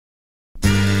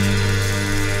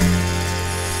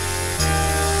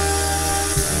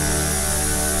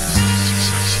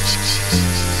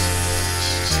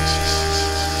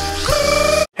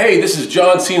Hey, this is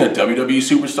John Cena, WWE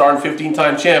Superstar and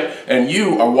 15-time champ, and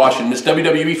you are watching Miss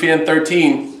WWE Fan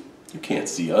 13. You can't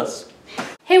see us.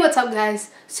 Hey, what's up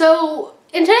guys? So,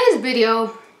 in today's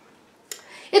video,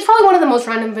 it's probably one of the most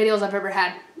random videos I've ever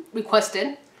had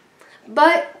requested.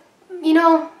 But, you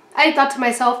know, I thought to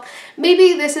myself,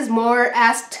 maybe this is more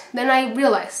asked than I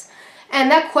realized. And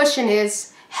that question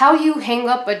is, how you hang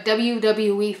up a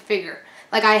WWE figure.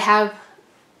 Like I have,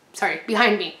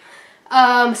 behind me.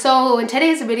 So in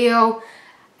today's video,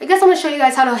 I guess I'm going to show you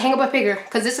guys how to hang up a figure,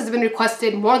 because this has been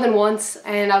requested more than once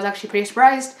and I was actually pretty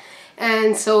surprised.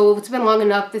 And so it's been long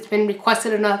enough, it's been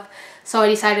requested enough, so I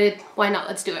decided, why not,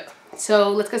 let's do it.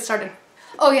 So let's get started.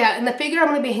 Oh yeah, and the figure I'm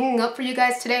going to be hanging up for you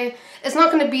guys today, it's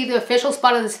not going to be the official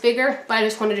spot of this figure, but I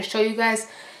just wanted to show you guys,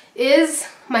 is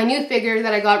my new figure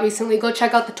that I got recently. Go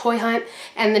check out the toy hunt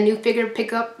and the new figure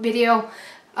pickup video.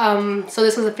 So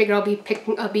this is a figure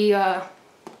I'll be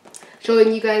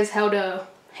showing you guys how to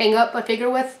hang up a figure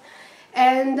with.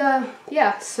 And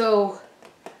yeah, so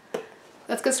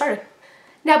let's get started.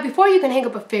 Now, before you can hang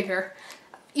up a figure,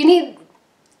 you need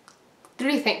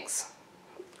 3 things: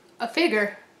 a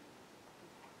figure,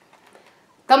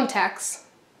 thumbtacks,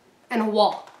 and a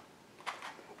wall.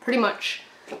 Pretty much.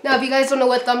 Now, if you guys don't know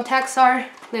what thumbtacks are,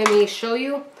 let me show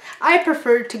you. I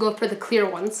prefer to go for the clear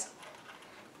ones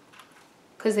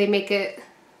because they make it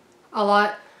a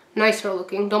lot nicer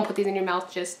looking. Don't put these in your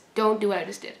mouth, just don't do what I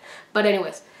just did. But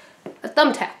anyways, a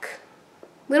thumbtack.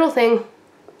 Little thing,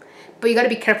 but you gotta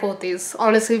be careful with these.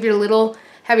 Honestly, if you're little,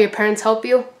 have your parents help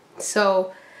you.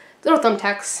 So, little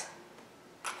thumbtacks.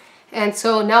 And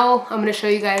so now I'm gonna show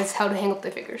you guys how to hang up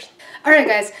the figures. Alright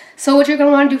guys, so what you're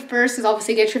gonna wanna do first is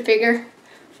obviously get your figure,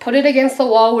 put it against the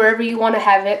wall wherever you wanna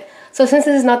have it. So since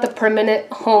this is not the permanent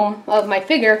home of my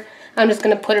figure, I'm just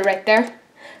gonna put it right there.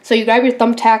 So you grab your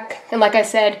thumbtack, and like I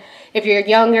said, if you're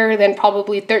younger than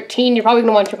probably 13, you're probably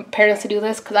going to want your parents to do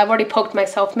this, because I've already poked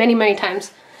myself many, many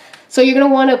times. So you're going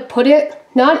to want to put it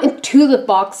not into the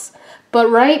box, but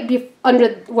right under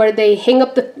where they hang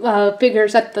up the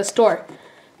figures at the store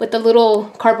with the little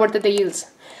cardboard that they use.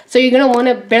 So you're going to want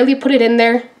to barely put it in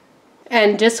there,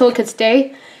 and just so it could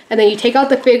stay, and then you take out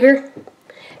the figure,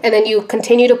 and then you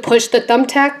continue to push the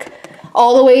thumbtack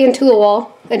all the way into the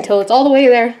wall until it's all the way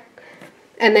there.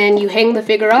 And then you hang the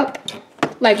figure up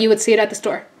like you would see it at the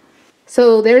store.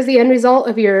 So there's the end result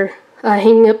of your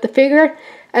hanging up the figure,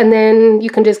 and then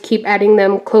you can just keep adding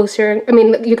them closer. I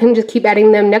mean, you can just keep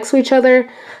adding them next to each other,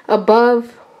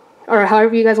 above, or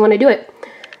however you guys want to do it.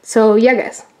 So yeah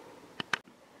guys,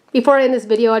 before I end this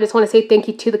video, I just want to say thank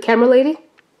you to the camera lady.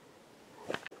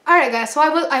 Alright guys, so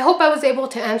I hope I was able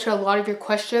to answer a lot of your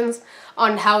questions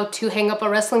on how to hang up a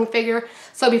wrestling figure.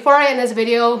 So before I end this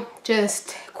video,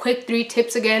 just quick 3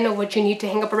 tips again of what you need to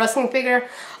hang up a wrestling figure.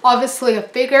 Obviously a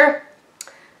figure,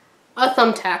 a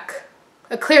thumbtack,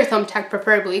 a clear thumbtack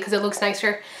preferably because it looks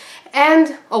nicer,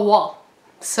 and a wall.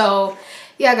 So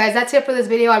yeah guys, that's it for this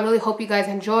video. I really hope you guys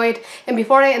enjoyed. And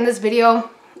before I end this video,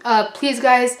 please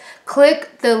guys,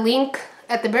 click the link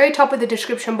at the very top of the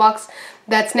description box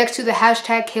that's next to the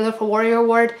hashtag Kayla for Warrior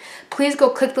Award. Please go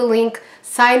click the link,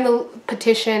 sign the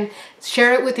petition,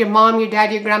 share it with your mom, your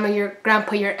dad, your grandma, your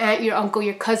grandpa, your aunt, your uncle,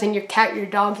 your cousin, your cat, your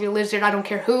dog, your lizard, I don't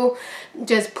care who.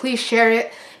 Just please share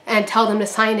it and tell them to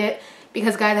sign it,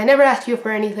 because guys, I never ask you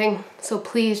for anything, so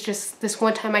please, just this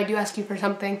one time I do ask you for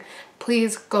something,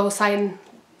 please go sign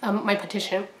my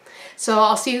petition. So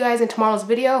I'll see you guys in tomorrow's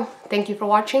video. Thank you for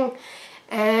watching.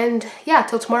 And yeah,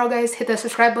 till tomorrow guys, hit the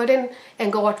subscribe button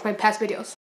and go watch my past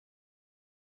videos.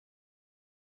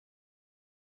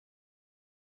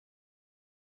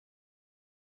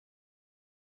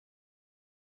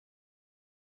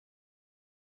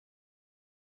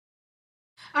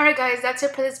 Alright guys, that's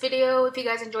it for this video. If you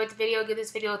guys enjoyed the video, give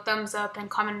this video a thumbs up and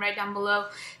comment right down below.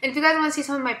 And if you guys want to see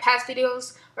some of my past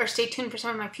videos or stay tuned for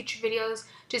some of my future videos,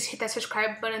 just hit that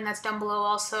subscribe button that's down below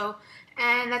also.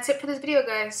 And that's it for this video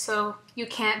guys, so you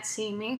can't see me.